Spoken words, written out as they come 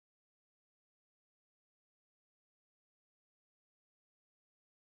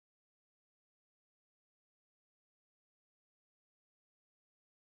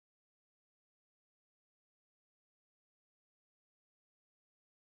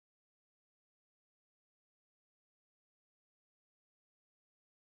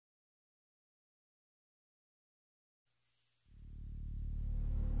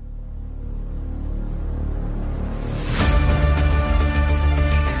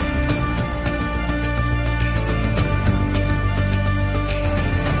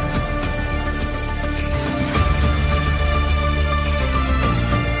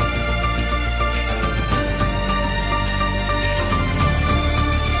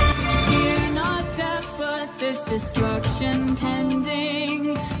destruction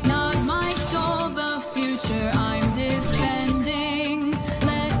pending. Not my soul, the future I'm defending.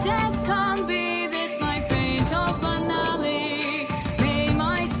 Let death come, be this my fatal finale. May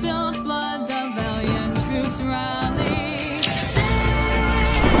my spilled blood the valiant troops rally.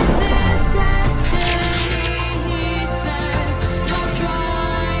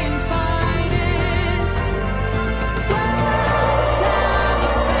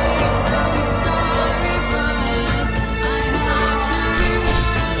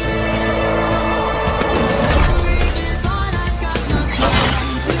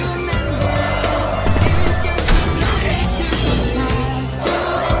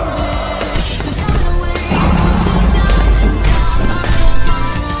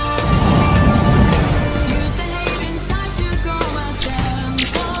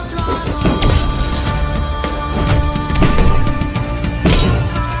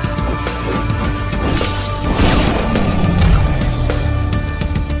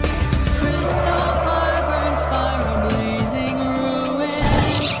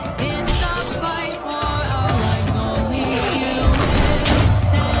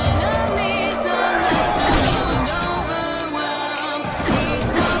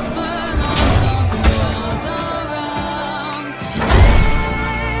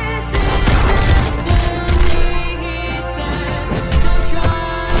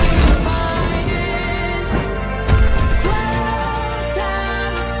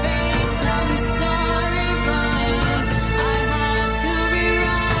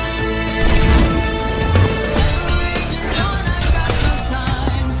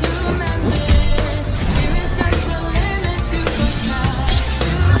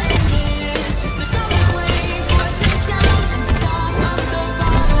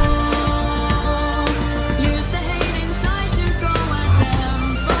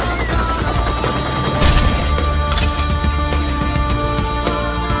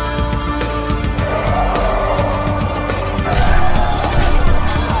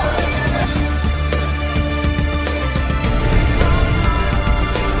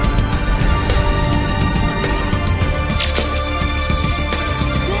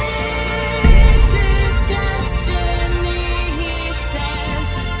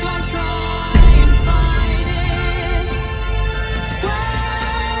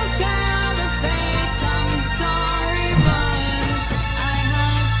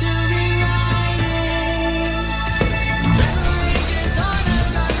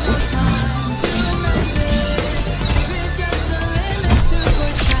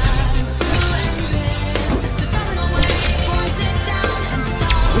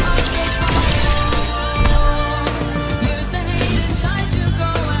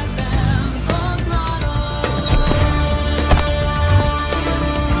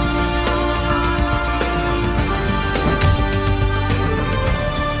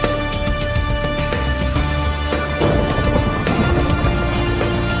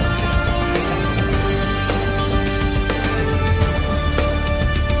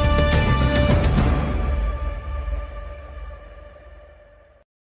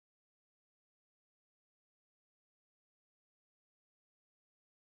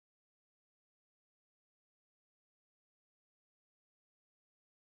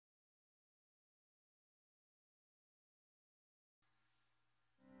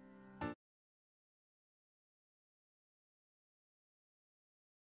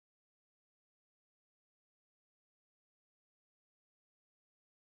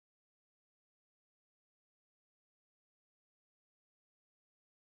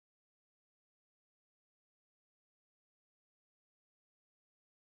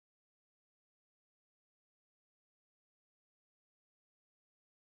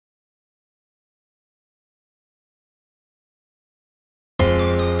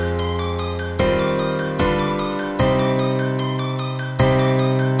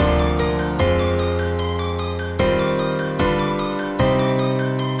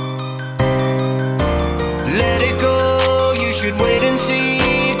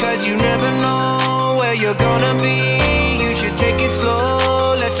 You're gonna be, you should take it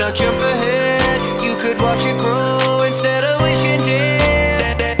slow. Let's not jump ahead. You could watch it grow instead of wishing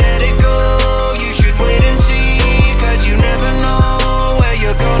dead. Let it go, you should wait and see, cause you never know where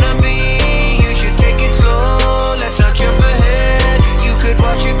you're gonna be. You should take it slow. Let's not jump ahead. You could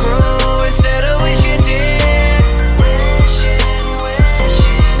watch it grow instead of wishing dead. Wishing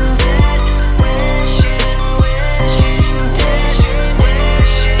dead. Wishing dead.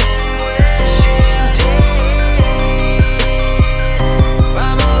 Wishing dead.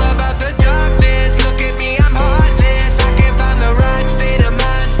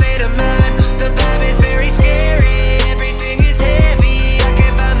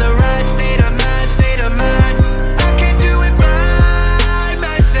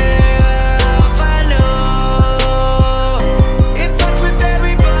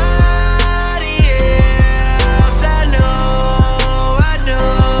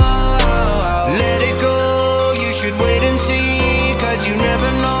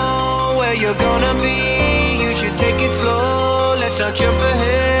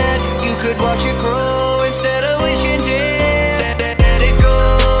 could watch it grow instead of wishing dead. Let it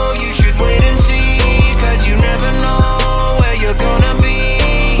go, you should wait and see, cause you never know where you're gonna be.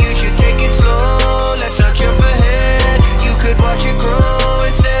 You should take it slow, let's not jump ahead. You could watch it grow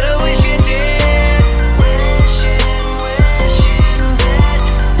instead of wishing dead. Wishing dead.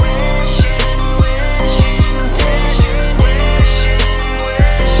 Wishing dead.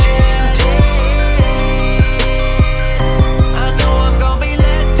 Wishing dead. I know I'm gonna be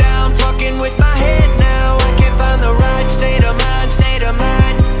let down, fucking with my head now. I can't find the right state of mind, state of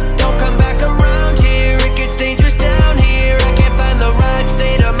mind. Don't come back around here, it gets dangerous down here. I can't find the right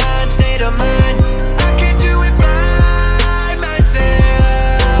state of mind, state of mind. I can't do it by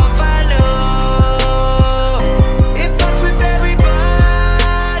myself, I know. It fucks with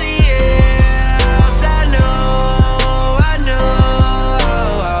everybody else, I know.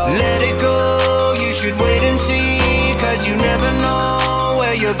 Let it go, you should wait and see, cause you never know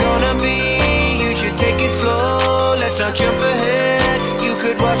where you're gonna be. You should take it slow, let's not jump ahead. You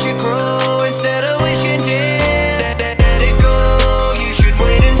could watch it grow instead of wishing dead. Let it go, you should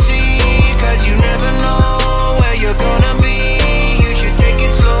wait and see, cause you never know where you're gonna be. You should take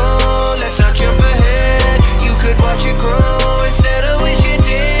it slow, let's not jump ahead. You could watch it grow instead of wishing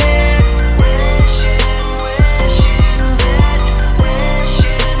dead. Wishing dead. Wishing dead.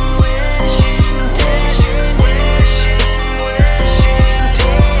 Wishing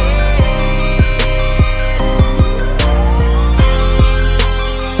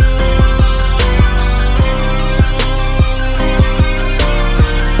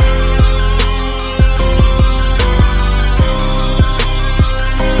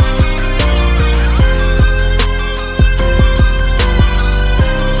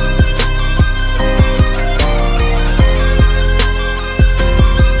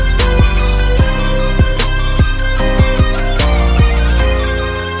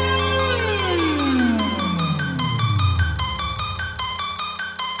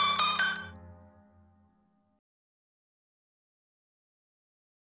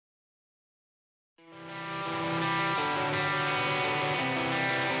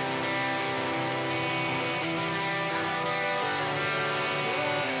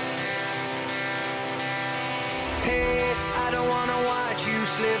Hey, I don't wanna watch you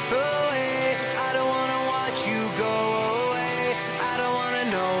slip away. I don't wanna watch you go away. I don't wanna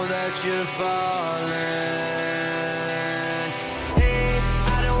know that you're falling. Hey,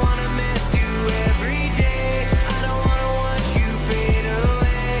 I don't wanna miss you every day. I don't wanna watch you fade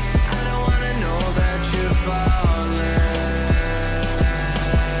away. I don't wanna know that you're falling.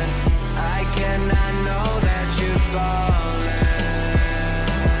 I cannot know that you're falling.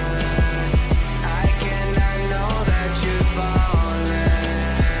 I cannot know that you're falling.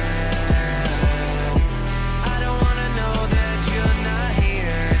 I don't wanna know that you're not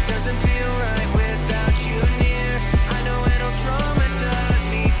here. It doesn't feel right without you near. I know it'll traumatize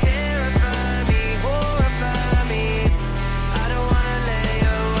me, terrify me, horrify me. I don't wanna lay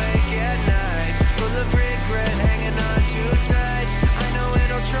awake at night, full of regret, hanging on too tight. I know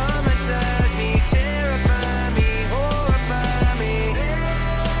it'll traumatize me, terrify me, horrify me.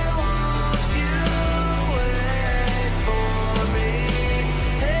 Hey, won't you wait for me?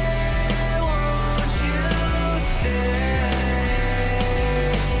 Hey, won't you stay?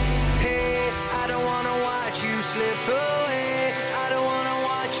 Hey, I don't wanna watch you slip away. I don't wanna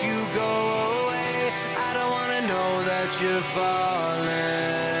watch you go away. I don't wanna know that you're falling.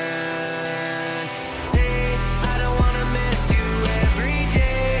 Hey, I don't wanna miss you every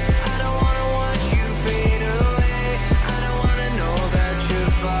day. I don't wanna watch you fade away. I don't wanna know that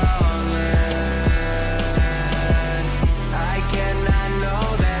you're falling. I cannot know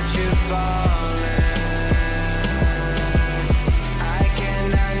that you're falling. I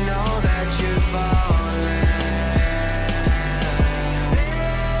cannot know that you're falling.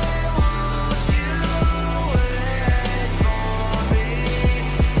 Hey, won't you wait for me?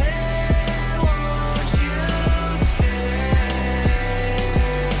 Hey, won't you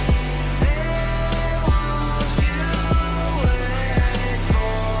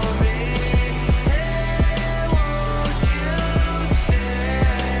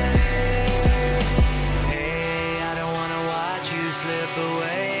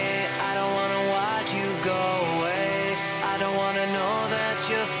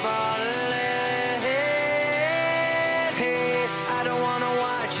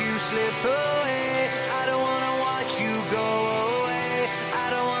slip away. I don't wanna watch you go away. I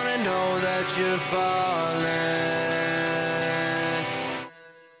don't wanna know that you're falling.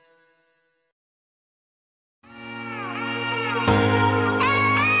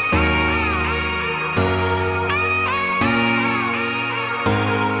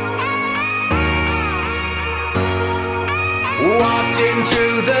 into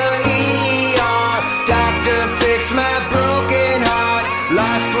the ER. Doctor, fix my broken heart.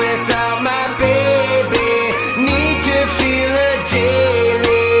 Lost without my baby. Need to feel her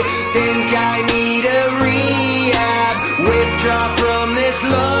daily. Think I need a rehab. Withdraw from this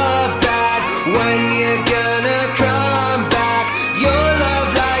love bad. When you gonna come back? Your love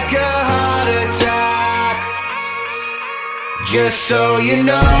like a heart attack. Just so you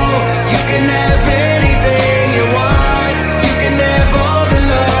know, you can have anything you want. You can have all the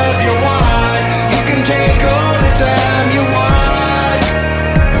love you want. You can take all the time you want.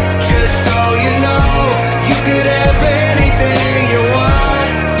 Just so you know, you could have anything you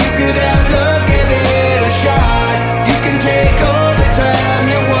want. You could have love, give it a shot. You can take all the time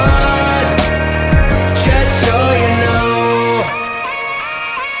you want. Just so you know.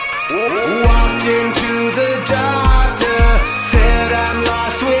 Walked into the doctor, said I'm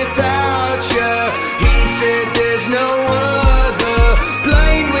lost without you. He said there's no other,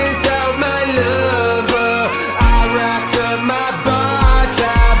 blind without my lover. I wrapped up my bar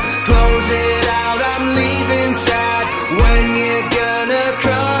tab, close it out, I'm leaving sad. When you gonna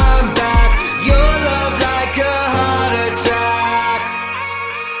come back? Your love like a heart attack.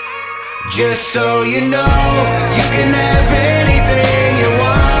 Just so you know, you can have anything you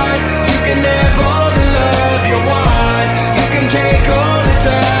want. You can have all the love you want. You can take all the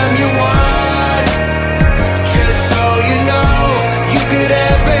time you want. Just so you know, you could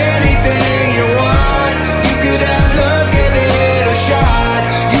have anything you want. You could have love, give it a shot.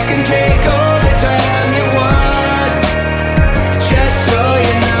 You can take all the time you want. Just so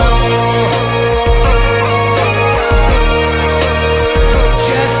you know.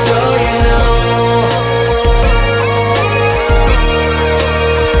 Just so you know.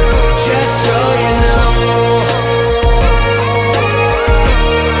 Just so you know.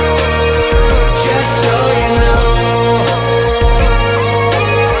 Just so you know.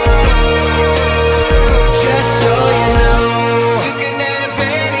 Just so you know. You can have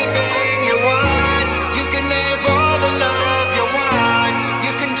anything you want. You can have all the love you want.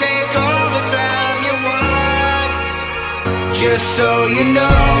 You can take all the time you want. Just so you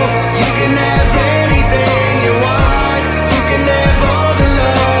know, you can have anything.